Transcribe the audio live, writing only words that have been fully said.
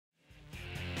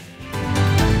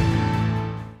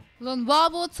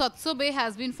Lonwabo Tsotsobe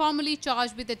has been formally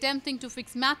charged with attempting to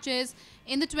fix matches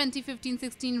in the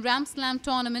 2015-16 Ram Slam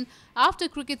tournament after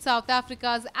Cricket South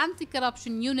Africa's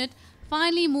anti-corruption unit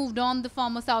finally moved on the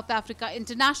former South Africa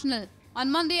international.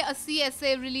 On Monday, a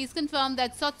CSA release confirmed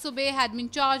that Tsotsobe had been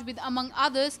charged with, among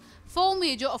others, 4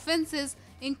 major offences,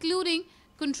 including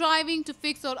contriving to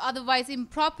fix or otherwise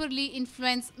improperly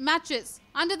influence matches.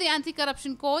 Under the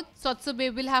anti-corruption code,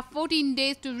 Tsotsobe will have 14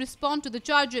 days to respond to the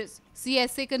charges.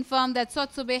 CSA confirmed that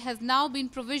Tsotsobe has now been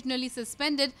provisionally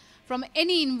suspended from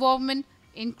any involvement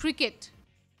in cricket.